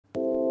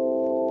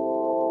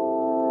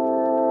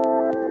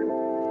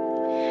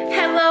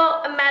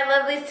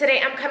lovelies.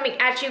 Today I'm coming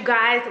at you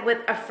guys with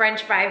a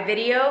french fry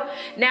video.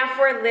 Now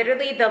for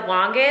literally the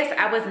longest,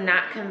 I was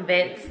not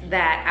convinced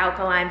that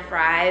alkaline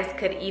fries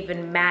could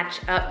even match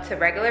up to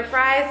regular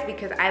fries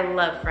because I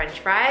love french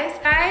fries.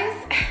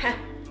 Guys,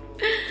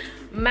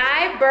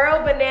 my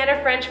burro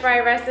banana french fry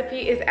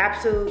recipe is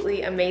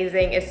absolutely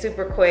amazing. It's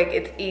super quick,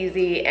 it's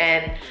easy,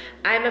 and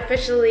I'm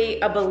officially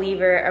a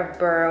believer of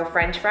burro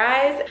french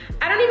fries.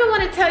 I don't even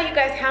want to tell you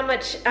guys how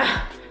much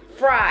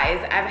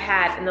fries I've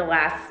had in the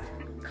last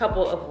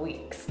couple of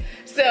weeks.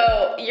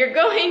 So you're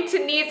going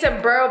to need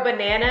some burro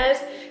bananas.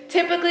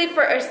 Typically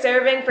for a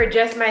serving for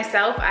just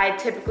myself, I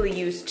typically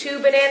use 2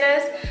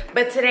 bananas,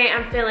 but today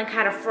I'm feeling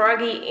kind of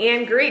froggy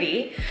and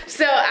greedy.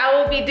 So I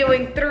will be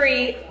doing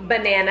 3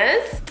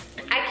 bananas.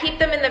 I keep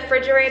them in the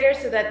refrigerator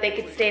so that they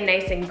could stay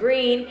nice and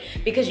green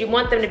because you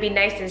want them to be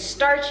nice and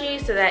starchy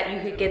so that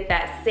you could get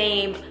that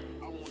same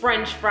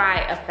french fry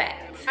effect.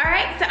 All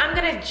right, so I'm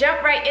gonna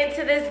jump right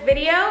into this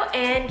video,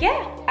 and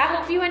yeah, I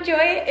hope you enjoy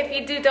it. If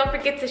you do, don't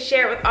forget to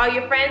share it with all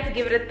your friends,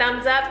 give it a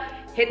thumbs up,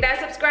 hit that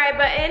subscribe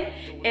button,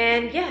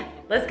 and yeah,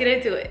 let's get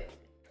into it.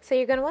 So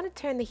you're gonna wanna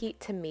turn the heat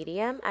to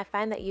medium. I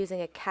find that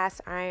using a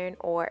cast iron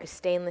or a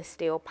stainless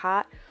steel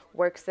pot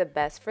works the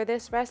best for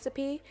this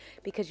recipe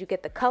because you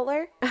get the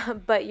color,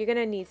 but you're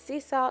gonna need sea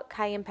salt,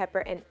 cayenne pepper,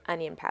 and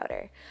onion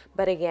powder.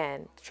 But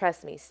again,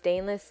 trust me,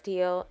 stainless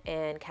steel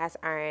and cast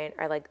iron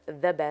are like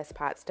the best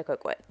pots to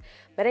cook with.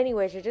 But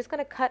anyways, you're just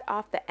gonna cut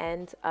off the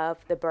ends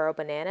of the burro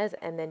bananas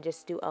and then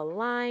just do a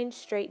line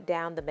straight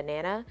down the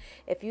banana.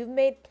 If you've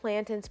made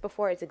plantains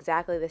before, it's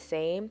exactly the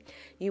same.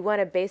 You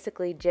wanna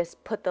basically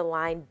just put the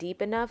line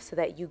deep enough so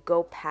that you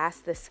go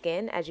past the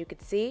skin, as you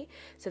can see,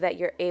 so that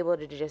you're able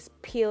to just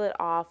peel it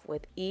off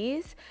with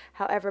ease.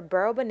 However,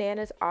 burro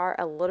bananas are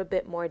a little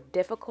bit more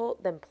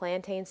difficult than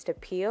plantains to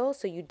peel,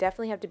 so you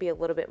definitely have to be a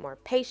little bit more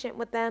patient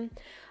with them,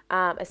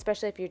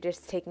 especially if you're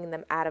just taking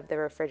them out of the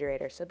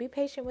refrigerator. So be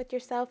patient with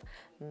yourself,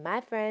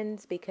 my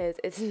friends, because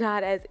it's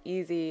not as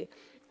easy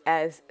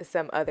as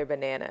some other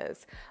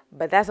bananas,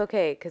 but that's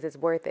okay because it's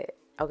worth it.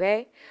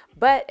 Okay,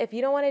 but if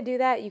you don't want to do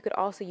that, you could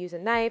also use a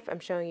knife. I'm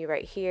showing you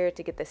right here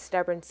to get the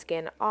stubborn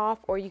skin off,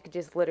 or you could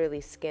just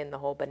literally skin the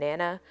whole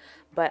banana.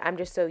 But I'm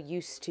just so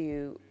used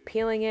to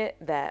peeling it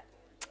that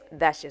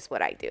that's just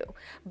what I do.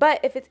 But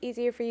if it's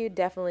easier for you,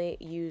 definitely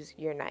use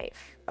your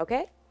knife.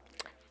 Okay.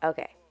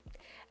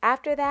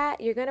 After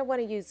that, you're going to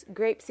want to use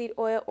grapeseed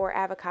oil or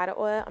avocado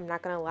oil. I'm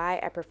not going to lie,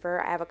 I prefer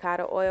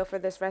avocado oil for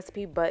this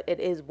recipe, but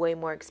it is way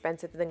more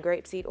expensive than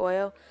grapeseed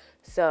oil.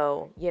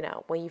 So, you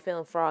know, when you're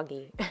feeling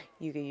froggy,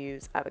 you can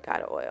use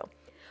avocado oil.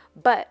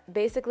 But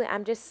basically,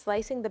 I'm just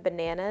slicing the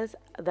bananas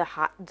the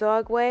hot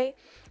dog way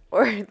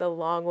or the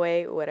long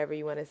way, whatever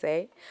you want to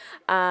say.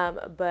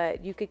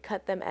 But you could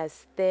cut them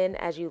as thin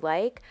as you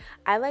like.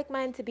 I like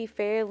mine to be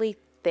fairly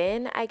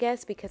thin, I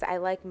guess, because I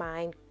like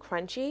mine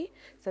crunchy.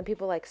 Some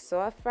people like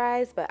soft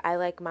fries, but I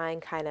like mine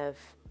kind of,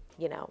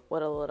 you know,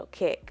 with a little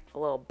kick, a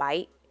little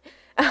bite.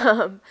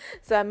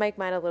 So I make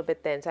mine a little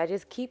bit thin. So I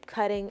just keep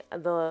cutting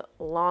the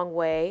long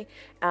way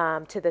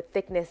to the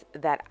thickness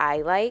that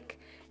I like.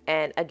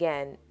 And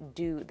again,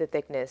 do the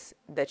thickness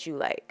that you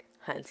like,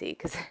 hunty,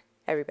 because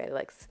everybody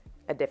likes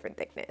a different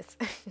thickness.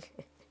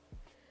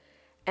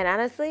 And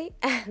honestly,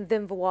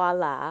 then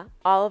voila,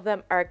 all of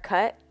them are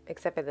cut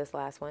except for this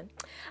last one.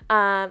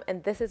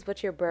 And this is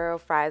what your burro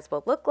fries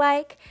will look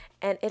like.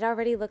 And it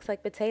already looks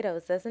like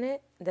potatoes, doesn't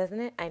it?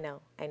 Doesn't it? I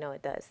know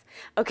it does.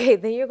 Okay,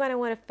 then you're going to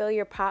want to fill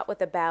your pot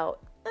with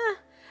about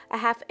a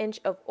 ½ inch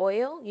of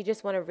oil. You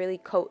just want to really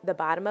coat the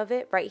bottom of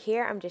it. Right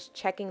here, I'm just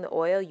checking the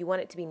oil. You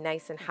want it to be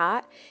nice and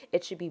hot.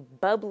 It should be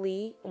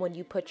bubbly when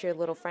you put your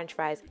little french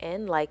fries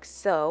in, like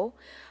so.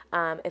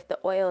 If the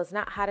oil is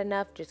not hot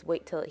enough, just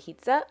wait till it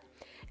heats up.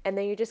 And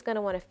then you're just going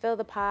to want to fill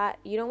the pot.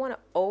 You don't want to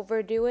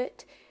overdo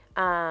it.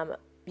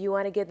 You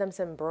want to give them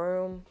some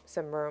room.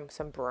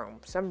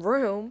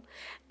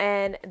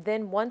 And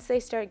then once they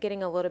start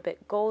getting a little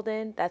bit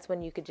golden, that's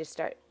when you could just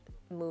start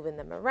moving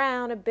them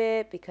around a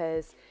bit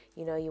because,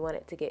 you know, you want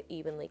it to get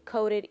evenly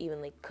coated,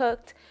 evenly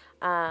cooked.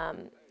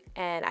 And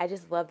I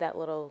just love that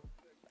little,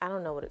 I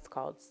don't know what it's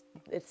called.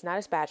 It's not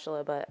a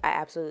spatula, but I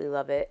absolutely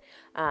love it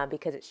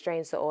because it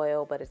strains the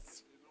oil, but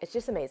it's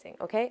just amazing,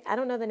 okay? I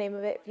don't know the name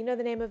of it. If you know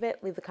the name of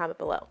it, leave the comment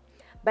below.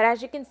 But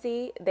as you can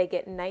see, they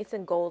get nice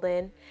and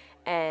golden,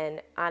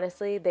 and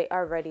honestly, they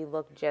already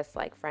look just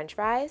like french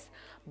fries.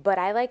 But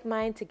I like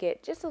mine to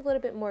get just a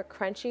little bit more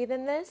crunchy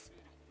than this.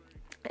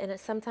 And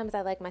sometimes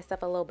I like my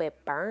stuff a little bit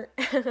burnt.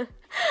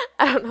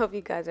 I don't know if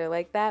you guys are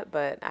like that,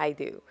 but I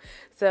do.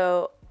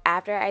 So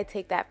after I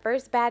take that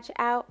first batch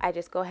out, I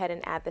just go ahead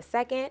and add the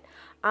second.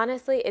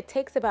 Honestly, it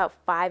takes about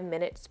 5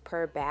 minutes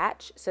per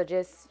batch. So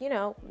just, you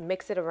know,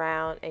 mix it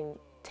around and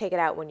take it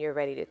out when you're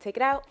ready to take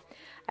it out.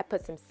 I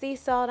put some sea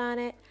salt on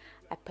it.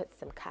 I put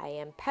some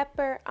cayenne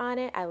pepper on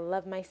it. I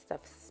love my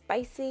stuff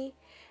spicy.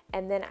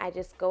 And then I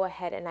just go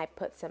ahead and I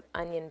put some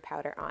onion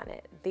powder on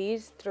it.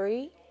 These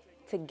 3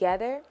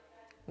 together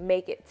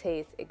make it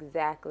taste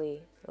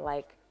exactly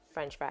like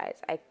french fries.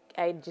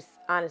 I just,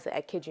 honestly,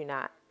 I kid you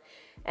not.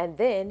 And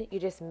then you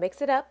just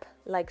mix it up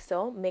like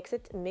so. Mix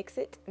it, mix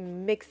it,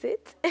 mix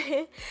it.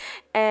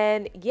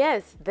 And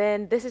yes,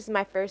 then this is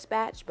my first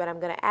batch, but I'm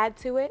gonna add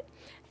to it.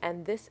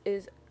 And this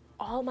is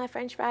all my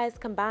French fries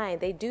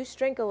combined. They do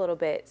shrink a little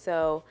bit,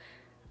 so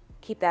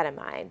keep that in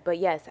mind. But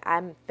yes,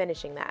 I'm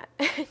finishing that.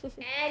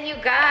 And you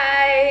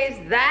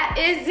guys, that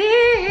is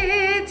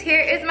it. Here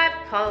is my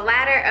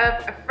platter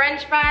of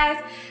French fries.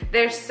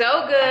 They're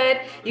so good.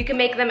 You can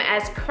make them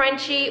as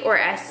crunchy or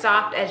as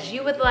soft as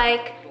you would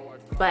like,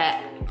 but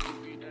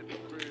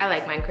I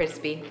like mine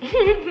crispy.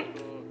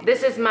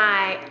 This is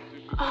my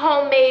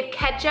homemade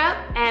ketchup,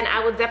 and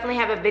I will definitely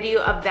have a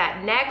video of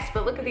that next,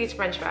 but look at these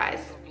French fries.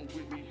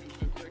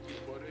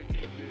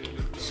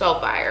 So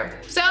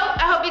fire. So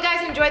I hope you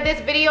guys enjoyed this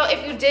video.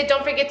 If you did,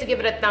 don't forget to give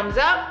it a thumbs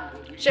up.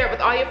 Share it with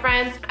all your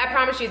friends. I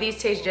promise you these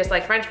taste just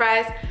like French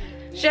fries.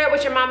 Share it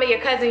with your mama, your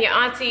cousin, your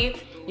auntie,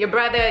 your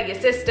brother, your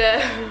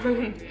sister,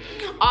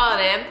 all of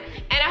them.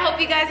 And I hope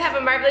you guys have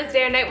a marvelous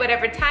day or night,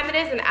 whatever time it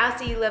is, and I'll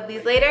see you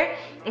lovelies later.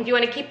 If you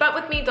want to keep up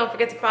with me, don't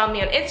forget to follow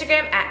me on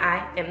Instagram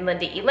at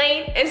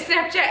iamLindaElaine and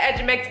Snapchat at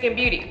Jamaican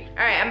Beauty.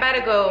 All right, I'm about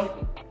to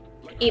go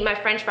eat my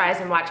French fries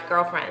and watch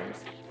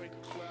Girlfriends.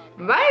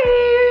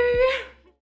 Bye.